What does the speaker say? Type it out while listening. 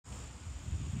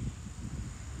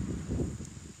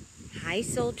Hi,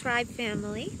 Soul Tribe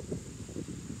family.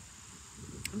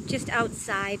 I'm just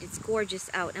outside. It's gorgeous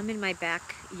out. I'm in my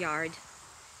backyard.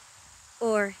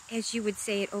 Or, as you would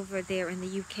say it over there in the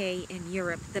UK and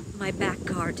Europe, my back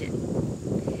garden.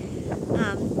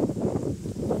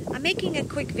 I'm making a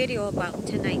quick video about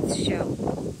tonight's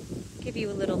show. Give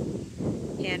you a little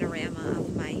panorama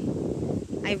of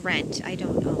I rent, I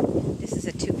don't own. This is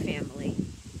a two-family.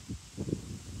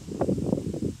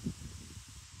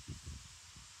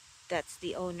 That's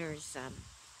the owner's,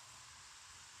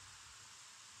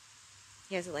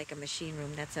 he has like a machine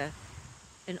room. That's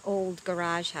an old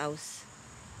garage house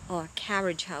or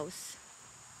carriage house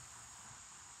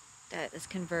that is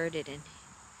converted, and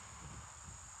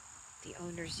the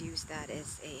owners use that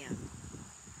as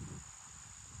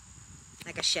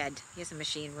like a shed. He has a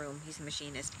machine room. He's a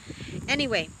machinist.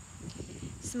 Anyway,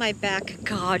 this is my back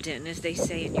garden, as they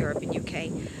say in Europe and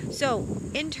UK. So,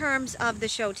 in terms of the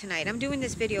show tonight, I'm doing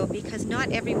this video because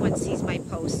not everyone sees my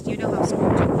posts. You know how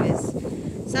ScrewTube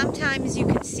is. Sometimes you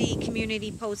can see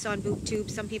community posts on BookTube.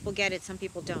 Some people get it, some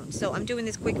people don't. So I'm doing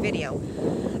this quick video.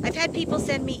 I've had people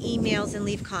send me emails and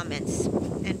leave comments,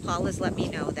 and Paul has let me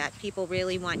know that people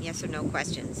really want yes or no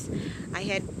questions. I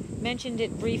had mentioned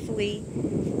it briefly,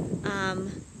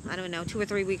 I don't know, 2 or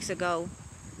 3 weeks ago.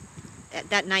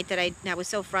 That night that I was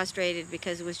so frustrated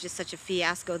because it was just such a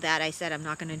fiasco that I said I'm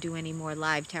not going to do any more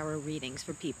live tarot readings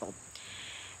for people.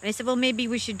 And I said, well, maybe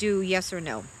we should do yes or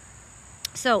no.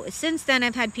 So since then,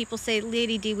 I've had people say,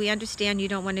 Lady D, we understand you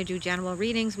don't want to do general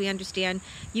readings. We understand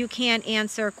you can't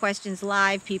answer questions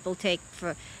live. People take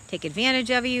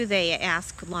advantage of you. They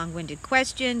ask long-winded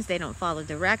questions. They don't follow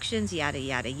directions, yada,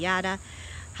 yada, yada.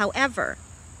 However,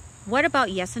 what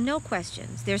about yes and no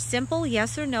questions? They're simple,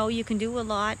 yes or no. You can do a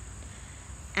lot.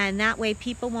 And that way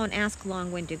people won't ask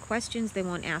long-winded questions. They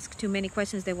won't ask too many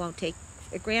questions. They won't take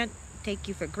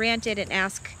you for granted and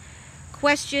ask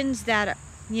questions that,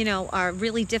 you know, are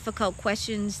really difficult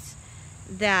questions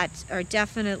that are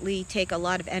definitely take a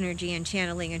lot of energy and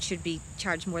channeling and should be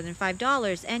charged more than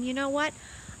 $5. And you know what?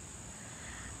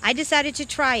 I decided to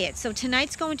try it. So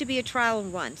tonight's going to be a trial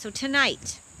run. So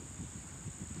tonight,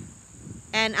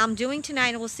 and I'm doing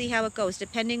tonight, and we'll see how it goes,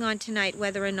 depending on tonight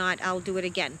whether or not I'll do it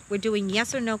again. We're doing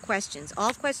yes or no questions.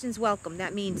 All questions welcome.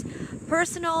 That means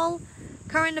personal,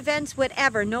 current events,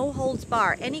 whatever, no holds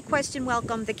bar. Any question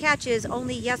welcome. The catch is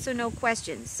only yes or no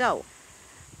questions. So,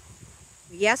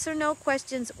 yes or no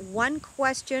questions, 1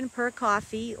 question per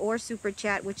coffee or super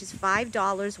chat, which is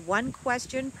 $5. 1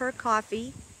 question per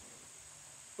coffee,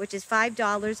 which is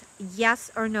 $5.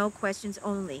 Yes or no questions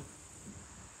only.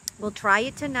 We'll try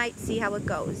it tonight, see how it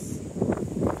goes.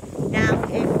 Now,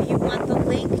 if you want the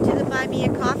link to the Buy Me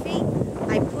a Coffee,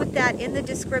 I put that in the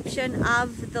description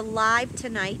of the live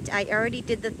tonight. I already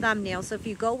did the thumbnail, so if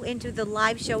you go into the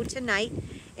live show tonight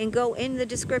and go in the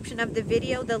description of the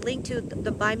video, the link to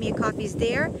the Buy Me a Coffee is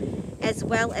there, as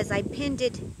well as I pinned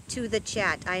it to the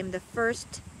chat. I am the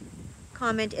first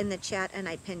comment in the chat, and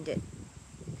I pinned it.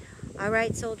 All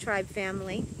right, Soul Tribe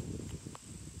family.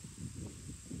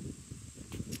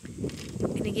 I'm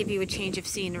going to give you a change of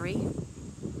scenery.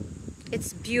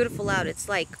 It's beautiful out. It's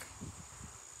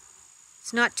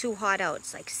not too hot out.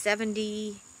 It's like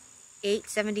 78,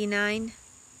 79.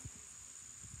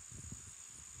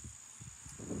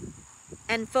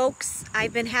 And folks,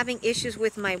 I've been having issues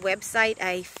with my website.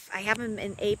 I haven't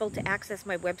been able to access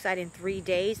my website in 3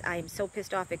 days. I am so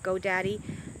pissed off at GoDaddy.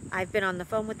 I've been on the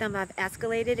phone with them. I've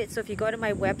escalated it. So if you go to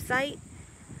my website,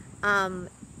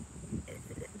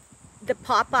 the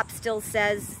pop-up still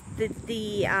says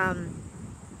the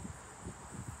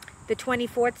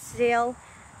 24th sale,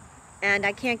 and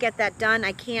I can't get that done.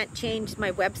 I can't change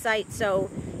my website. So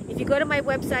if you go to my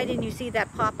website and you see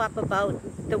that pop-up about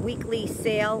the weekly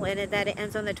sale and that it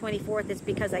ends on the 24th, it's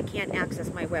because I can't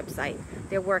access my website.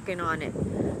 They're working on it.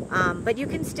 But you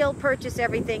can still purchase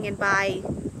everything and buy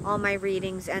all my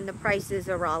readings, and the prices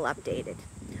are all updated.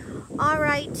 All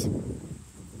right.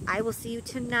 I will see you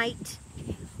tonight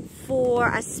for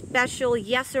a special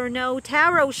yes or no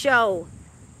tarot show.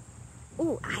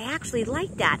 Ooh, I actually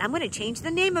like that. I'm going to change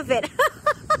the name of it.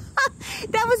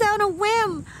 That was on a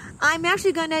whim. I'm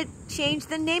actually going to change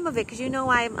the name of it because you know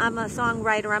I'm a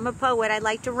songwriter. I'm a poet. I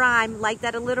like to rhyme, like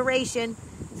that alliteration.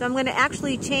 So I'm going to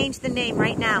actually change the name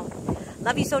right now.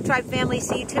 Love you, Soul Tribe family.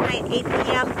 See you tonight, 8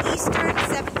 p.m. Eastern,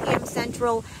 7 p.m.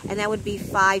 Central, and that would be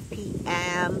 5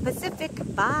 p.m. Pacific.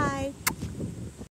 Bye.